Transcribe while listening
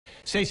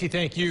Stacey,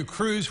 thank you.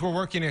 Crews were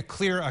working to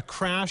clear a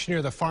crash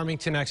near the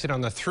Farmington exit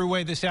on the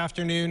Thruway this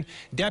afternoon.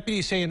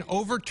 Deputies say an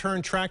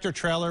overturned tractor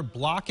trailer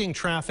blocking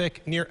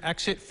traffic near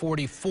exit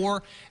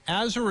 44.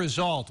 As a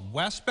result,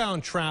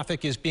 westbound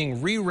traffic is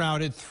being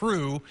rerouted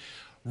through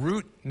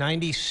Route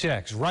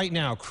 96. Right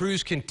now,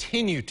 crews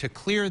continue to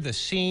clear the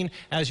scene.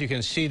 As you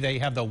can see, they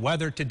have the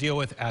weather to deal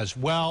with as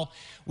well.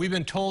 We've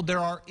been told there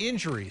are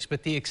injuries,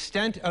 but the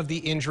extent of the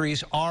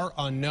injuries are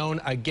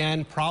unknown.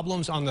 Again,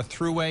 problems on the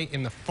Thruway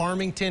in the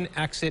Farmington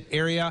exit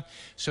area.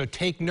 So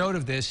take note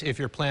of this if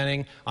you're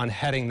planning on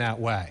heading that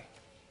way.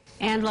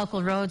 And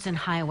local roads and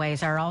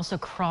highways are also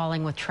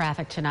crawling with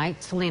traffic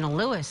tonight. Selena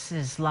Lewis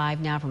is live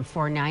now from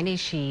 490.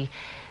 She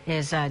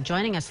is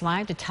joining us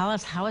live to tell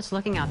us how it's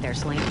looking out there.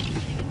 Selena.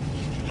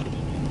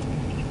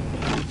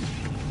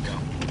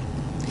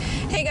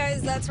 Hey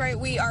guys, that's right.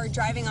 We are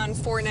driving on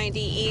 490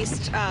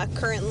 East,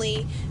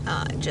 currently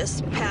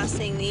just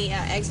passing the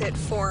exit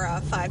for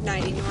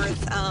 590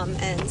 North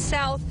and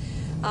South.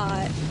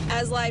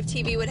 As live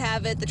TV would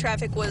have it, the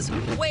traffic was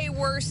way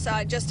worse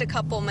just a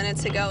couple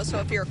minutes ago, so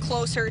if you're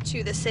closer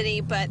to the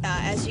city, but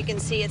as you can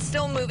see, it's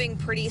still moving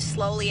pretty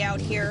slowly out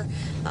here.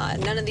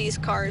 None of these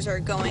cars are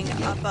going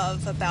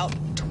above about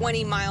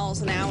 20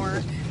 miles an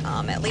hour,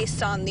 at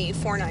least on the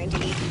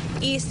 490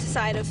 east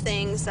side of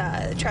things.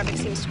 Traffic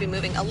seems to be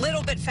moving a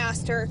little bit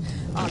faster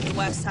on the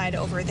west side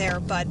over there,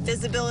 but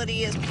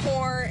visibility is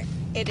poor.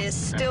 It is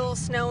still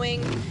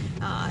snowing,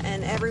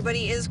 and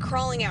everybody is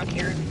crawling out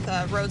here.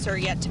 The roads are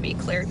yet to be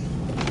cleared.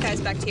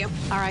 Guys, back to you.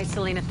 All right,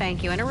 Selena,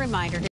 thank you. And a reminder.